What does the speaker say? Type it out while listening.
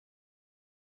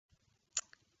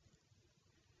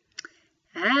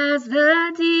as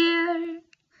the deer.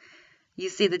 You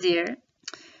see the deer?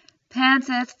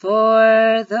 Panteth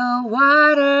for the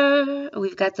water.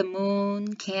 We've got the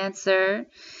moon, Cancer,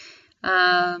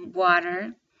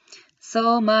 water.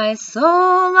 So my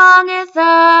soul longeth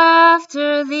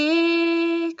after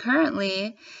thee.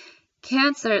 Currently,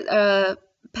 Cancer,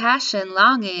 passion,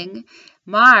 longing,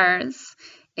 Mars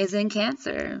is in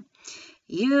Cancer.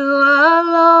 You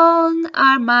alone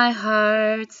are my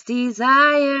heart's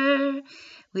desire.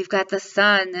 We've got the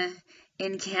sun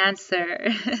in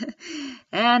Cancer.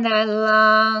 And I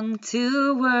long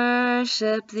to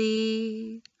worship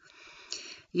thee.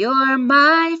 You're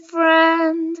my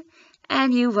friend,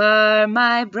 and you are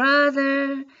my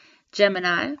brother.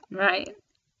 Gemini, right?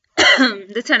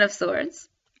 The Ten of Swords.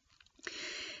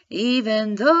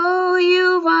 Even though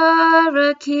you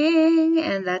are a king,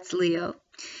 and that's Leo.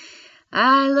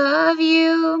 I love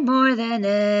you more than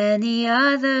any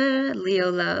other, Leo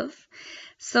love,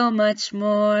 so much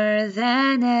more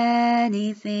than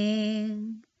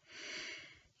anything.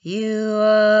 You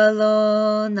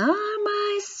alone are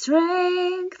my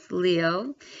strength,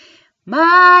 Leo,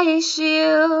 my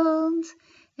shield,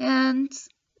 and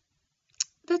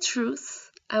the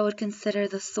truth. I would consider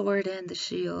the sword and the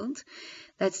shield.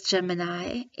 That's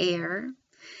Gemini, air.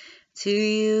 To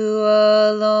you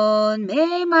alone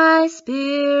may my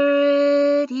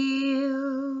spirit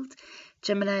yield.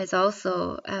 Gemini is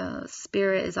also,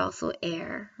 spirit is also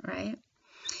air, right?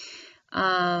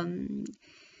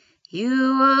 You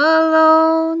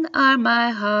alone are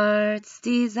my heart's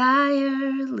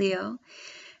desire, Leo,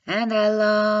 and I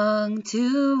long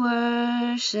to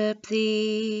worship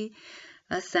thee,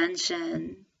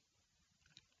 Ascension.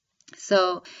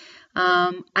 So,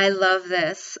 I love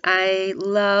this. I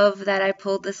love that I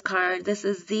pulled this card. This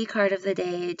is the card of the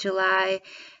day,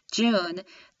 June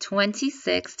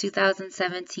 26,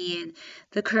 2017.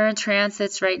 The current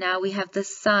transits right now, we have the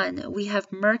Sun, we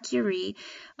have Mercury,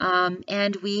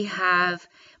 and we have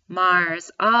Mars,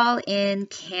 all in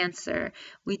Cancer.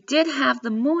 We did have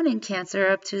the Moon in Cancer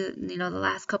up to, the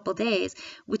last couple days,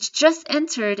 which just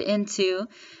entered into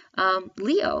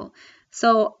Leo.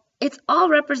 So it's all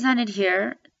represented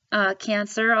here.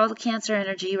 Cancer, all the Cancer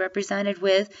energy represented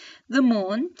with the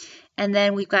moon. And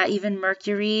then we've got even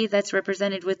Mercury that's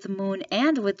represented with the moon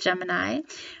and with Gemini,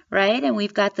 right? And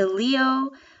we've got the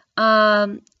Leo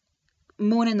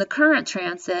moon in the current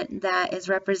transit that is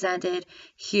represented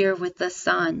here with the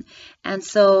sun. And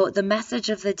so the message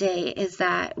of the day is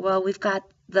that, well, we've got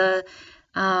the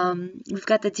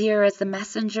deer as the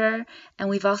messenger, and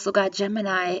we've also got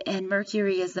Gemini and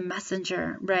Mercury as the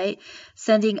messenger, right?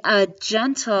 Sending a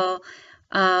gentle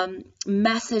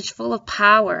message full of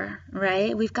power,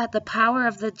 right? We've got the power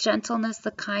of the gentleness,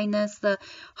 the kindness, the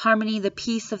harmony, the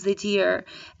peace of the deer.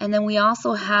 And then we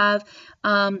also have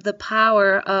the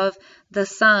power of the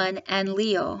sun and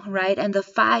Leo, right? And the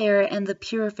fire and the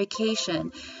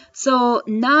purification. So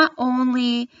not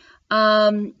only,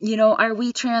 are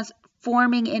we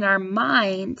transforming in our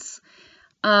minds,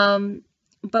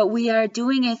 but we are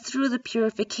doing it through the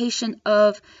purification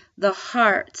of the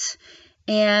heart.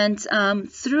 And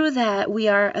through that, we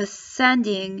are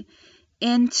ascending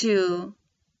into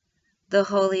the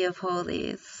Holy of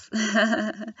Holies.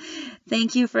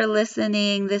 Thank you for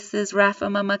listening. This is Rafa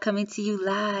Mama coming to you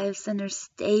live, center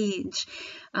stage,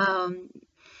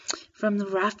 from the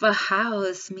Rafa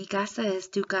house. Mi casa es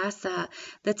tu casa.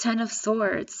 The Ten of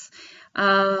Swords.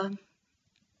 The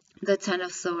Ten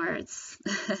of Swords.